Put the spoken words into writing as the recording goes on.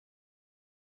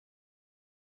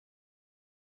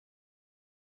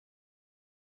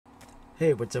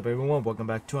Hey, what's up everyone? Welcome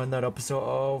back to another episode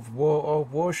of War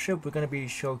of Warship. We're gonna be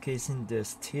showcasing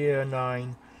this Tier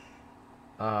 9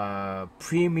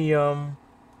 premium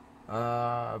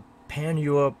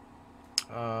Pan-Europe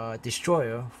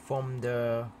destroyer from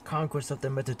the Conquest of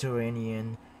the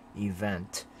Mediterranean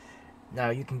event. Now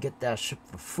you can get that ship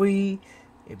for free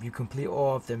if you complete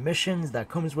all of the missions that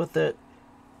comes with it,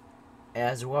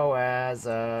 as well as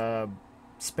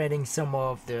spending some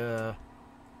of the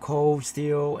cold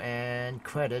steel and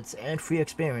credits and free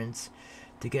experience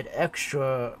to get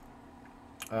extra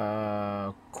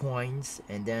coins,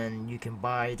 and then you can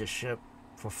buy the ship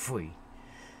for free.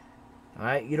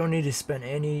 Alright, you don't need to spend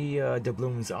any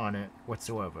doubloons on it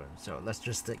whatsoever. So let's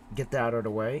just get that out of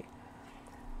the way.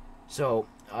 So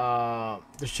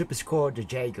the ship is called the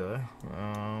Jager.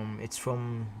 It's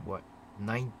from what,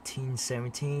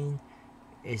 1917.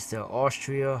 It's the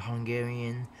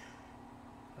Austria-Hungarian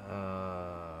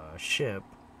ship,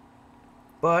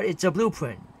 but it's a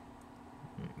blueprint.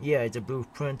 Yeah, it's a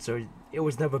blueprint, so it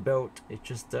was never built. It's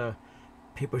just a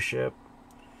paper ship.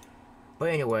 But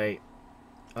anyway,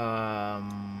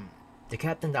 the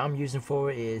captain that I'm using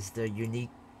for it is the unique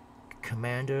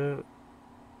commander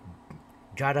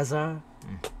Jager,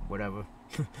 whatever.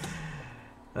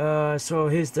 So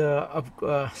here's the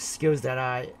skills that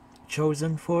I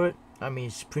chosen for it. I mean,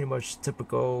 it's pretty much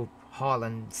typical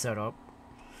Holland setup.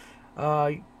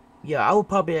 Yeah, I would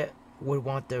probably would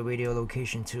want the radio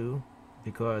location too,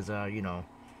 because you know,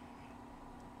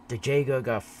 the Jager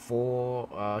got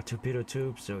 4 torpedo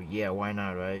tubes, so yeah, why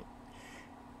not, right?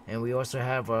 And we also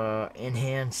have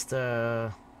enhanced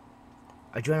adrenaline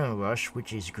rush,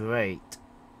 which is great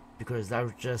because that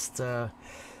would just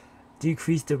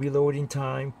decrease the reloading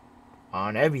time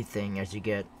on everything as you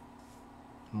get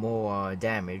more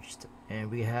damaged.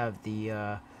 And we have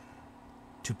the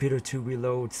torpedo tube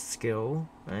reload skill,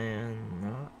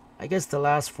 and I guess the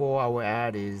last 4 I will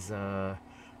add is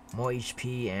more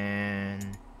HP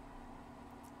and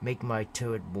make my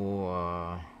turret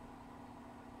more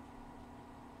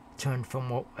turn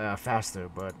from faster.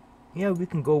 But yeah, we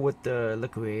can go with the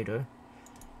liquidator.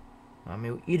 I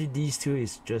mean, either these two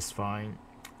is just fine,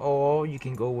 or you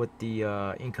can go with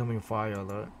the incoming fire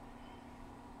alert.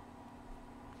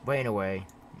 But anyway,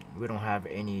 we don't have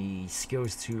any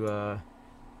skills to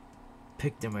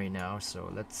pick them right now, so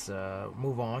let's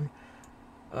move on.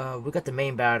 We got the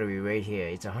main battery right here.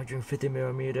 It's 150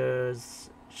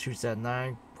 millimeters, shoots at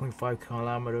 9.5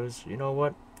 kilometers. You know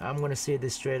what? I'm gonna say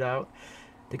this straight out.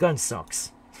 The gun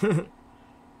sucks.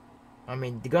 I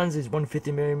mean, the guns is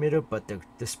 150 millimeter, but the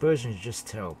dispersion is just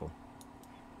terrible.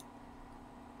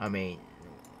 I mean,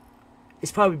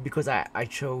 it's probably because I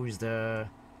chose the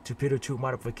torpedo tube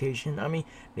modification. I mean,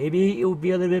 maybe it would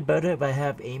be a little bit better if I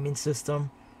have aiming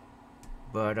system.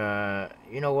 But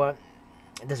you know what?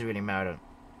 It doesn't really matter.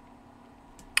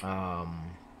 I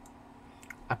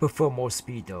prefer more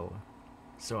speed though.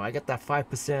 So I get that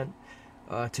 5%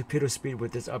 torpedo speed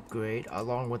with this upgrade,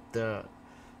 along with the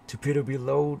torpedo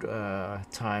reload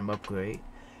time upgrade.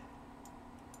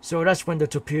 So that's when the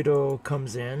torpedo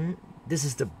comes in. This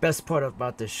is the best part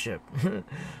about this ship.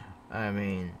 I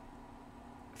mean,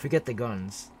 forget the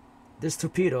guns. This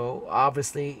torpedo,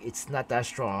 obviously, it's not that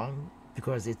strong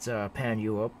because it's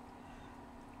Pan-Europe.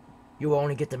 You will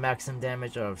only get the maximum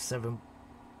damage of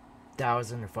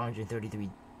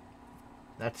 7,533.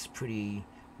 That's pretty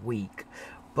weak.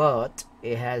 But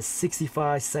it has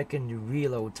 65-second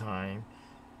reload time.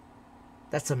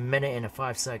 That's a minute and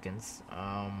 5 seconds.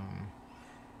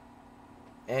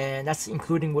 And that's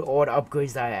including with all the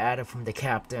upgrades that I added from the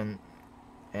captain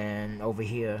and over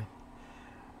here.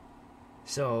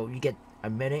 So you get a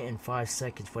minute and 5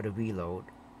 seconds for the reload.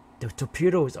 The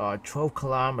torpedoes are 12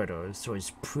 kilometers, so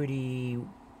it's pretty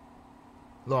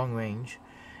long range,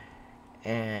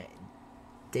 and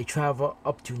they travel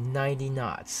up to 90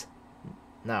 knots.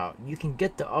 Now you can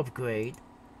get the upgrade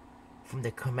from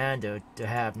the commander to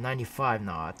have 95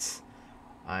 knots.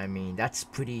 I mean, that's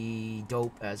pretty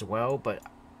dope as well, but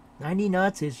 90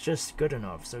 knots is just good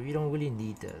enough, so you don't really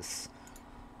need this,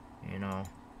 you know.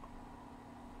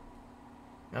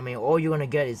 I mean, all you're gonna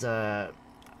get is a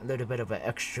little bit of an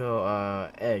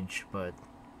extra edge, but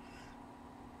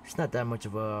it's not that much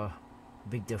of a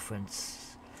big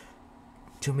difference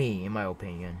to me, in my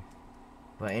opinion.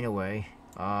 But anyway,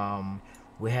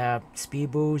 we have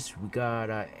speed boost, we got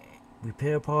a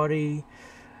repair party,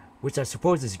 which I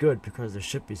suppose is good because the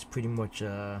ship is pretty much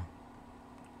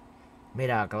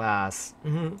made out of glass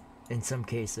in some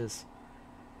cases.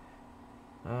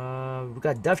 We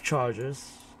got depth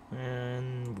chargers,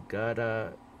 and we got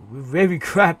a very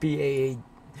crappy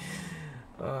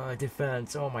AA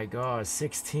defense. Oh my god,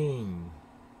 16.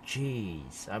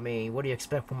 Jeez, I mean, what do you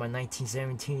expect from a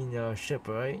 1917 ship,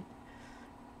 right?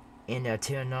 In a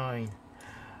tier 9.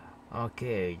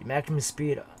 Okay, maximum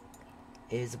speed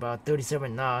is about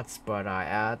 37 knots, but I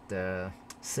add the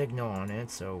signal on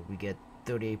it, so we get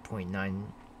 38.9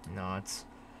 knots.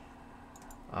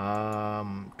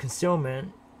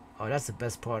 Concealment, oh, that's the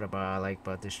best part about I like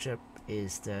about this ship,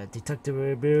 is the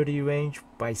detectability range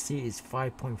by sea is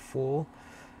 5.4.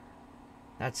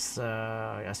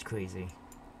 That's crazy.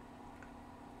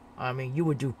 I mean, you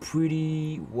would do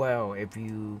pretty well if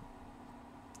you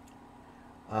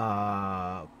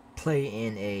play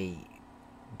in a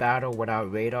battle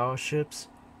without radar ships.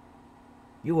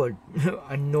 You would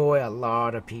annoy a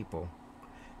lot of people.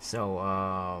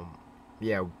 So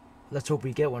yeah, let's hope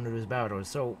we get one of those battles.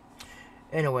 So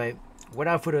anyway,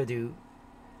 without further ado,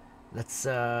 let's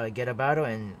get a battle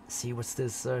and see what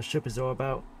this ship is all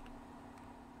about.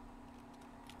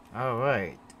 All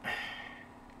right.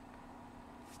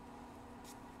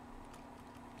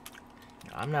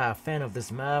 I'm not a fan of this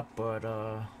map, but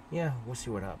yeah, we'll see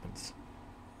what happens.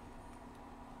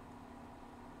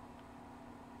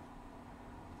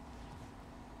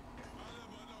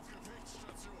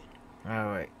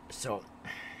 Alright, so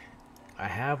I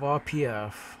have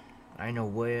RPF. I know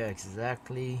where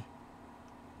exactly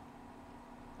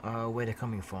where they're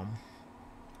coming from.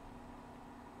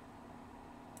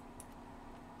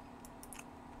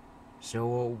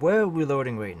 So we're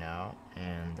reloading right now,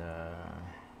 and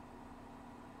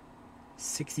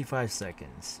 65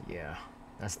 seconds. Yeah,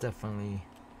 that's definitely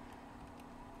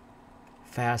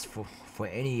fast for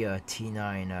any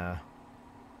T9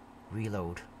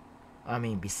 reload. I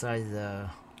mean, besides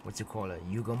what's it called, a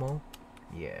Yugamo?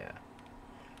 Yeah.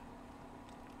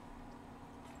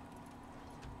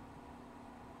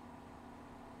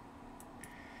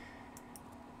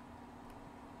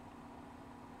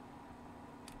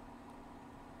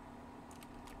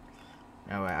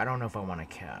 Alright, I don't know if I want to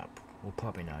cap. We'll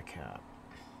probably not cap.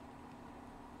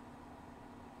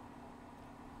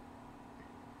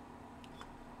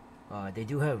 They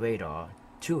do have radar.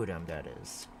 2 of them, that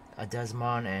is. A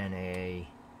Desmond and a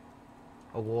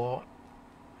War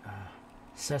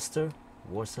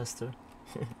Worcester.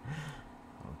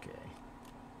 Okay.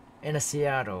 And a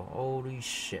Seattle. Holy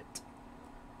shit.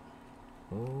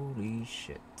 Holy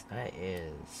shit. That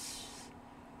is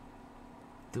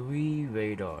 3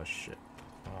 radar ship.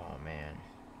 Oh man.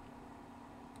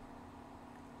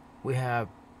 We have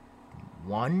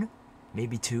 1,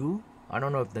 maybe 2. I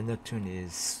don't know if the Neptune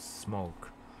is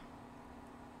smoke.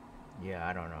 Yeah,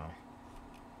 I don't know.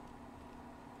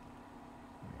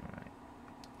 Alright.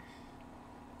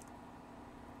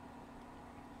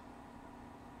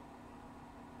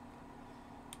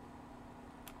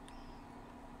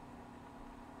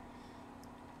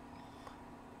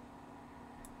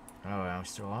 Alright,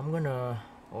 so I'm gonna...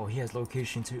 Oh, he has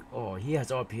location too. Oh, he has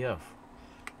RPF.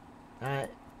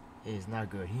 That is not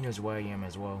good. He knows where I am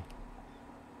as well.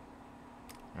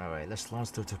 Alright, let's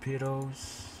launch the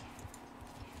torpedoes.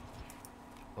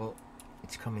 Oh,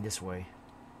 it's coming this way.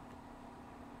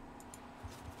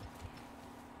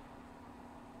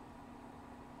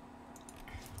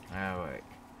 Alright.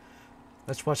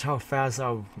 Let's watch how fast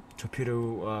our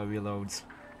torpedo reloads.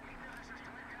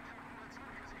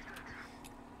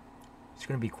 It's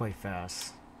gonna be quite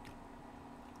fast.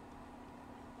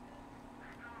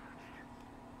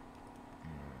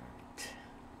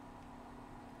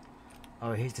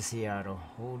 Oh, here's the Seattle.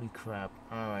 Holy crap.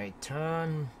 Alright,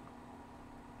 turn.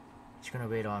 It's gonna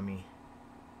wait on me.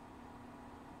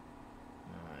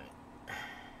 Alright.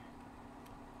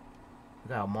 We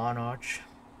got a Monarch.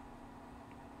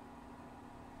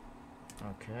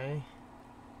 Okay.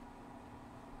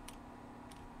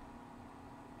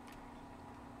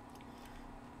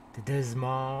 The Des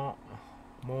Moines.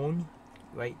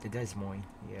 Right, the Des Moines.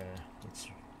 Yeah, it's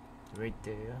right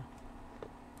there.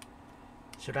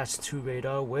 So that's 2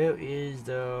 radar. Where is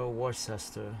the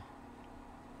Worcester?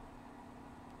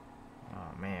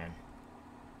 Oh man.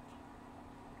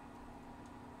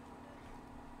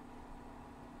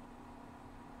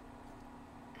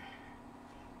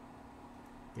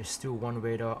 There's still 1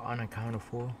 radar unaccounted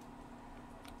for.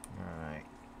 Alright.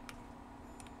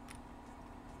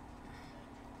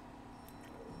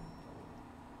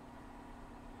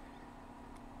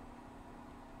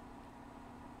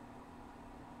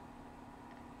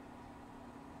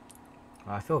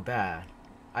 I feel bad.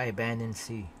 I abandoned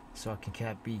C so I can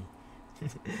cap B.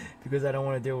 Because I don't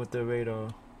want to deal with the radar.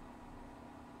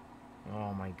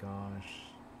 Oh my gosh.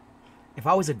 If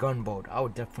I was a gunboat, I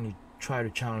would definitely try to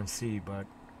challenge C, but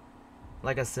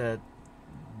like I said,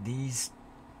 these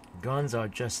guns are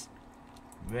just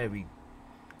very,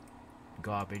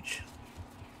 garbage.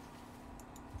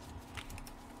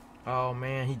 Oh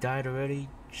man, he died already?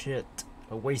 Shit.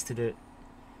 I wasted it.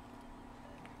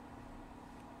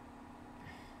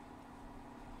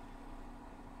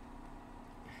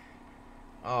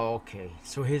 Oh, okay.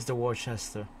 So here's the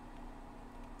Worcester.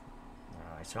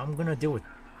 Alright, so I'm gonna deal with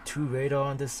 2 radar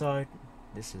on this side.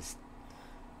 This is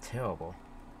terrible.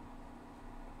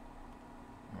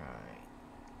 Alright.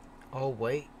 Oh,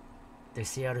 wait. The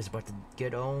Seattle's about to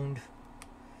get owned.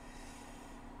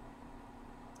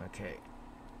 Okay.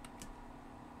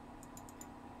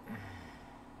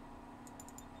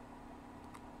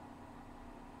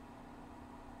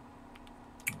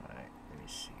 Alright, let me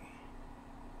see.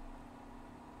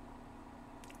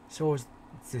 So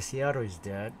the Seattle is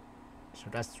dead. So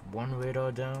that's 1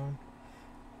 radar down.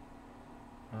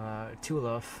 2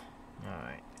 left.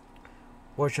 Alright.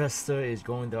 Worcester is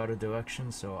going the other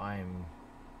direction, so I'm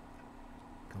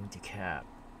going to cap.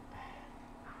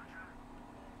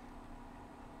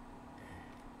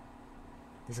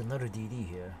 There's another DD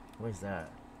here. Where's that?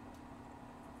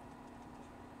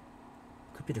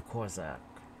 Could be the Kozak.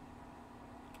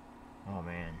 Oh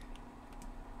man.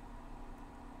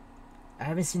 I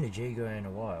haven't seen a Jager in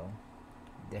a while.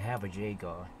 They have a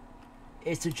Jager.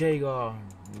 It's a Jager! Oh,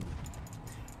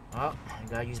 I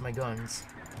gotta use my guns.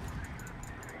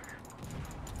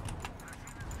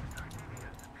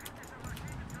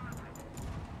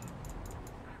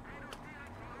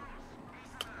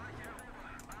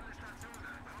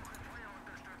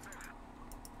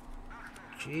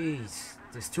 Jeez,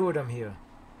 there's 2 of them here.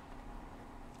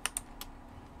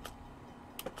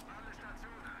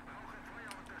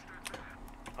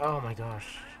 Oh my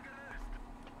gosh.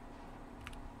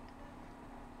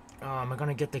 Am I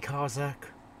gonna get the Kazakh?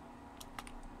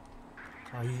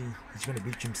 Oh, he's gonna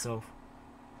beach himself.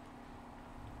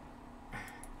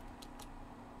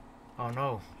 Oh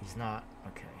no, he's not.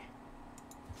 Okay.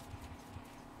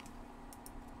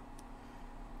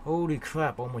 Holy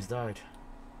crap, almost died.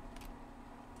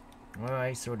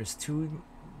 Alright, so there's 2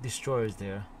 destroyers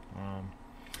there.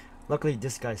 Luckily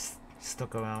this guy's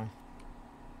stuck around.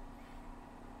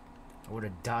 I would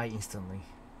have died instantly.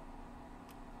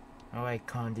 Alright,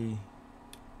 Condi.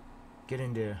 Get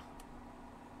in there.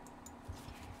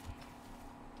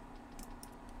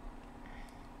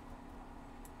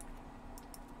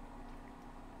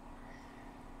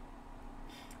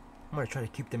 I'm gonna try to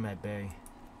keep them at bay.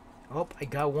 Oh, I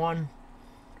got 1.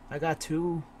 I got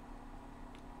 2.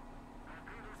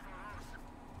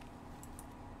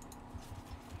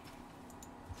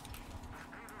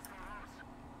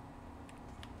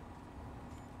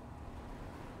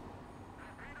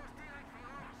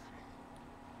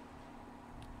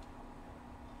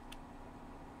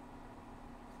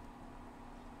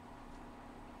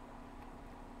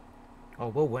 Oh,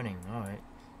 we're winning. All right.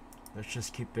 Let's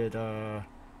just keep it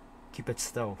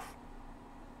stealth.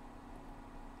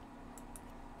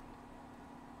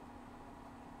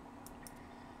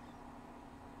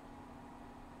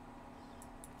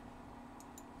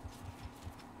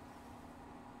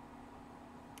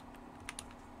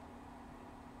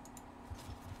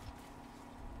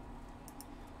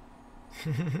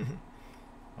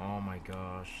 Oh my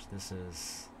gosh, this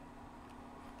is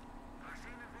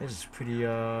pretty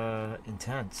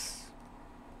intense.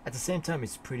 At the same time,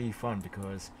 it's pretty fun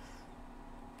because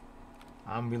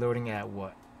I'm reloading at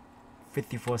what,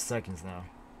 54 seconds now,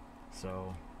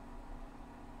 so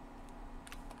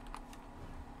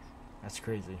that's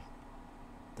crazy.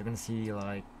 They're gonna see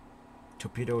like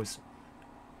torpedoes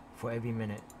for every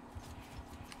minute.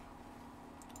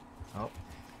 Oh,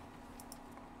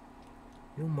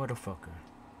 you motherfucker.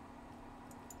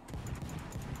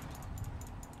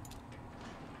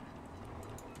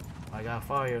 I got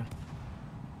fire.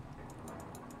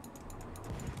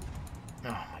 Oh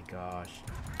my gosh.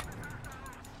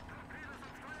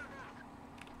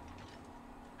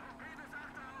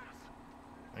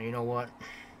 And you know what?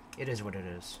 It is what it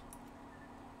is.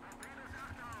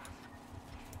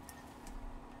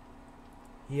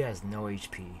 He has no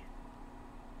HP.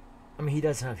 I mean, he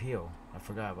does have heal. I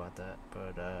forgot about that.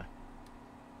 But,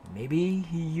 maybe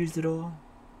he used it all?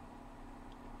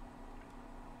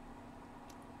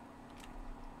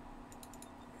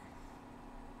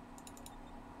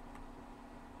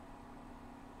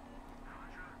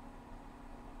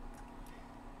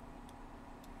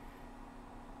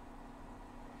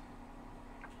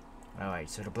 Alright,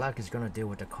 so the black is gonna deal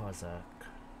with the Kozak.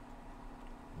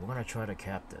 We're gonna try to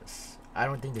cap this. I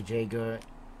don't think the Jager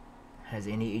has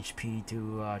any HP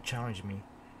to challenge me.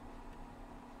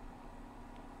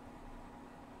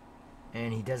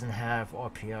 And he doesn't have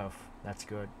RPF. That's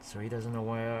good. So he doesn't know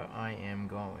where I am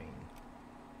going.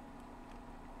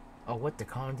 Oh, what? The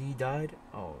Condi died?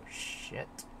 Oh,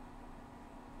 shit.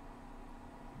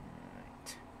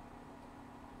 Alright.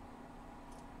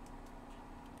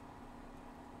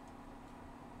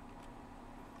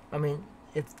 I mean,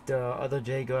 if the other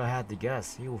Jager had to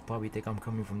guess, he would probably think I'm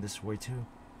coming from this way too.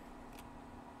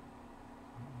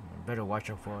 Better watch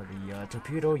out for the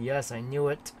torpedo. Yes, I knew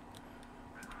it.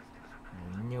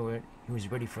 I knew it. He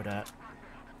was ready for that.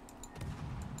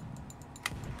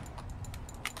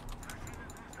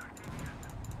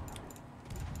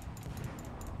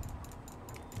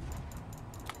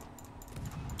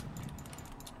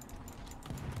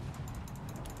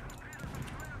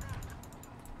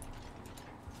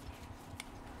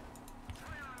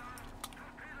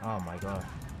 Oh my god.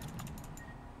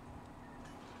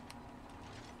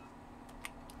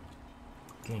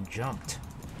 Getting jumped.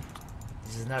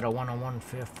 This is not a one-on-one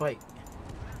fair fight.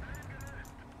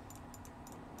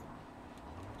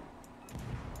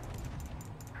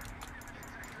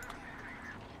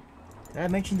 Did I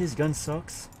mention this gun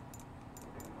sucks?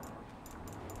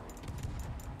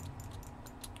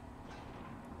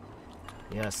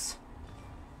 Yes.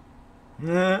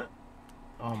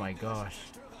 Oh my gosh.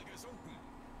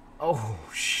 Oh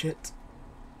shit.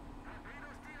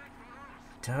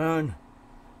 Turn.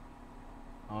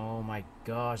 Oh my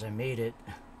gosh, I made it.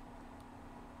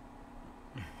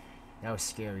 That was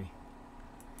scary.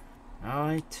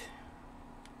 Alright.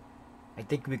 I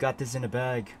think we got this in the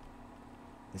bag.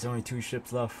 There's only 2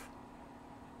 ships left.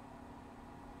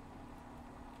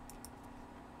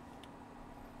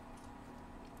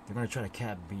 They're gonna try to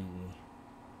cap B.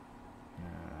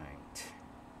 Alright.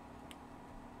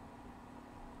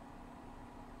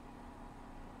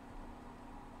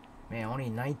 Man, only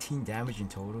 19 damage in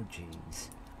total? Jeez.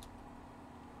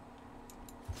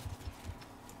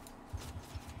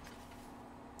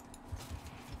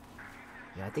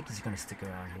 Yeah, I think he's gonna stick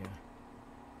around here.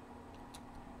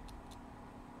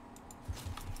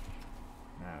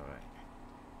 Alright.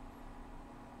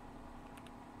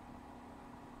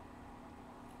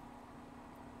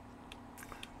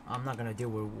 I'm not gonna deal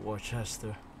with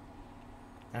Worcester.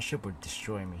 That ship would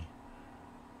destroy me.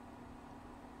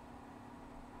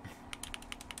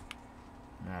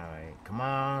 Alright, come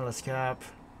on, let's cap.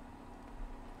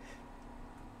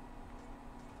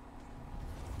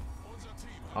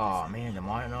 Oh man, the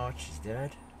Monarch is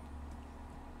dead.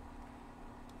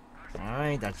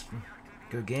 Alright, that's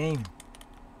good game.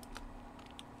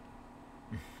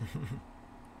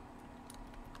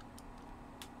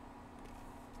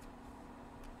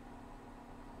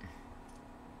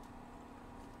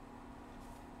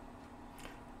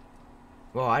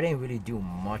 Well, I didn't really do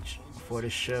much for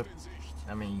this ship.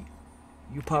 I mean,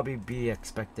 you probably be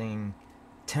expecting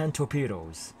 10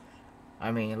 torpedoes.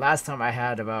 I mean, last time I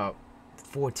had about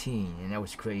 14, and that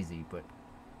was crazy, but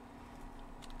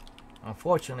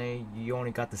unfortunately, you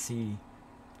only got to see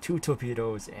 2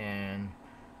 torpedoes and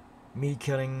me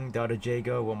killing the other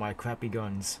Jager with my crappy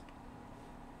guns.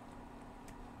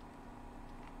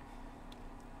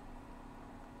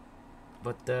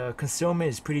 But the concealment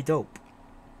is pretty dope.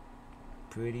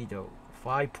 Pretty dope.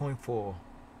 5.4.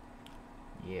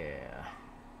 Yeah.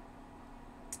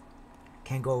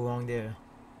 Can't go wrong there.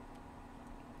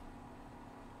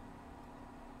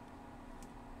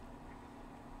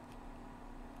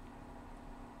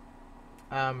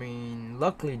 I mean,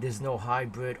 luckily there's no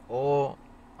hybrid or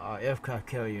aircraft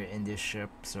carrier in this ship,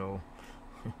 so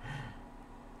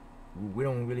we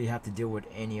don't really have to deal with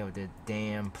any of the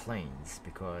damn planes,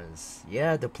 because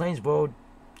yeah, the planes will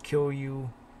kill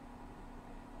you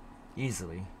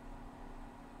easily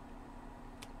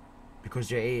because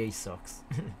your AA sucks.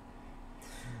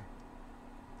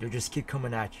 They'll just keep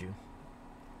coming at you.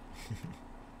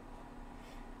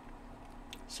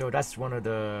 So that's one of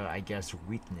the, I guess,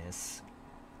 weakness,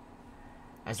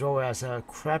 as well as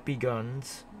crappy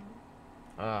guns.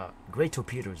 Great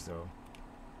torpedoes though.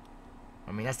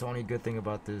 I mean, that's the only good thing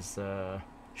about this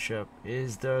ship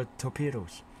is the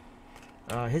torpedoes.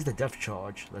 Here's the depth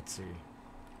charge. Let's see.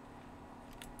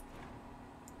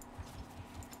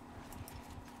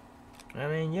 I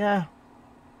mean, yeah,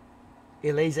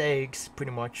 it lays eggs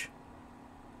pretty much.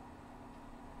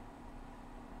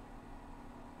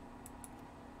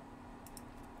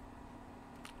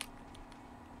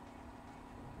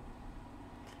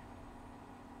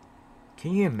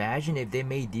 Can you imagine if they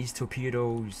made these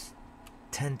torpedoes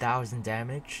 10,000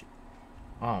 damage?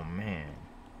 Oh man,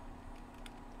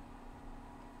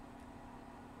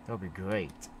 that would be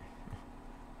great.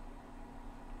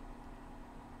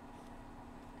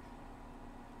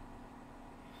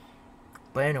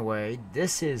 But anyway,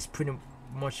 this is pretty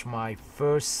much my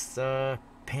first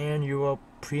Pan-Europe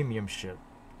premium ship.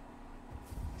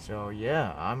 So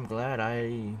yeah, I'm glad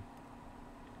I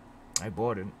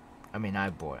bought it. I mean, I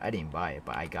didn't buy it,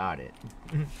 but I got it.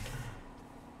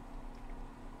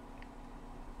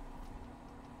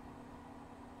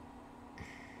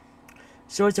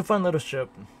 So it's a fun little ship.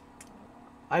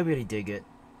 I really dig it.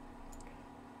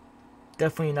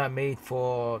 Definitely not made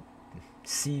for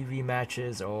sea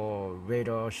rematches or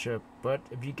radar ship, but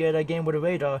if you get a game with a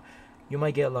radar, you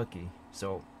might get lucky.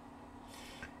 So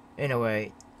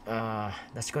anyway,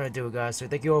 that's gonna do it, guys. So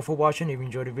thank you all for watching. If you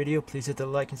enjoyed the video, please hit the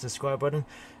like and subscribe button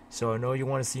so I know you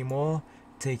want to see more.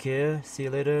 Take care, see you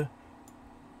later,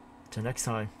 till next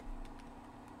time.